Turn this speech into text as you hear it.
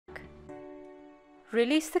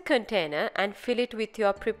Release the container and fill it with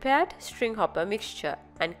your prepared string hopper mixture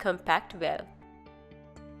and compact well.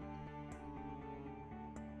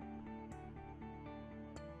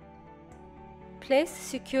 Place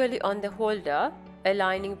securely on the holder,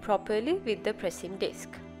 aligning properly with the pressing disc.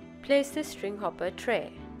 Place the string hopper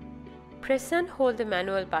tray. Press and hold the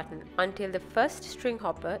manual button until the first string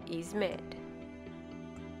hopper is made.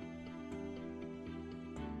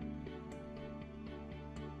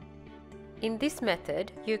 In this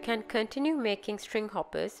method, you can continue making string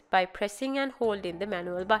hoppers by pressing and holding the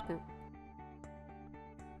manual button.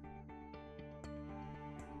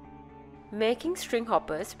 Making string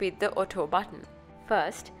hoppers with the auto button.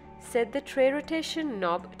 First, set the tray rotation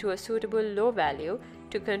knob to a suitable low value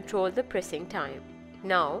to control the pressing time.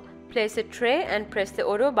 Now, place a tray and press the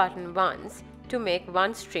auto button once to make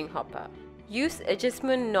one string hopper. Use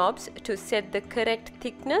adjustment knobs to set the correct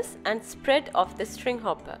thickness and spread of the string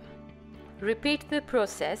hopper. Repeat the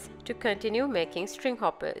process to continue making string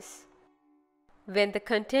hoppers. When the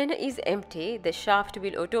container is empty, the shaft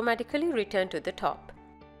will automatically return to the top.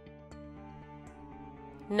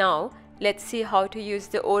 Now, let's see how to use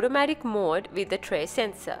the automatic mode with the tray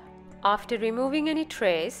sensor. After removing any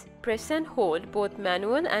trays, press and hold both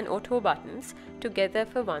manual and auto buttons together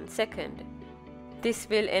for 1 second. This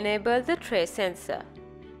will enable the tray sensor.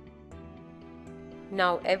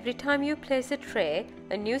 Now every time you place a tray,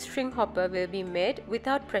 a new string hopper will be made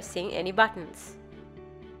without pressing any buttons.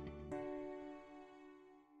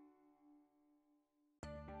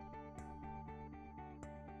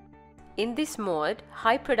 In this mode,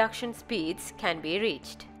 high production speeds can be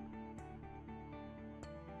reached.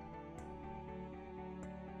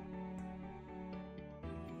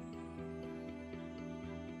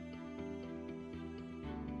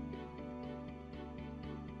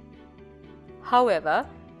 However,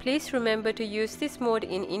 please remember to use this mode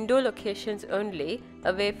in indoor locations only,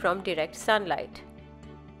 away from direct sunlight.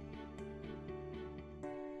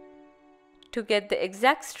 To get the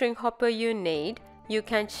exact string hopper you need, you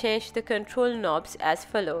can change the control knobs as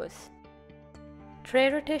follows. Tray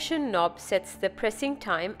rotation knob sets the pressing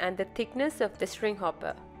time and the thickness of the string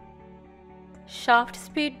hopper. Shaft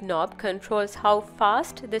speed knob controls how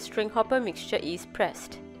fast the string hopper mixture is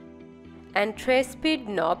pressed. And tray speed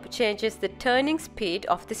knob changes the turning speed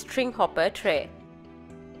of the string hopper tray.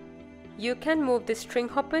 You can move the string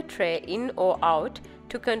hopper tray in or out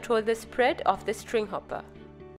to control the spread of the string hopper.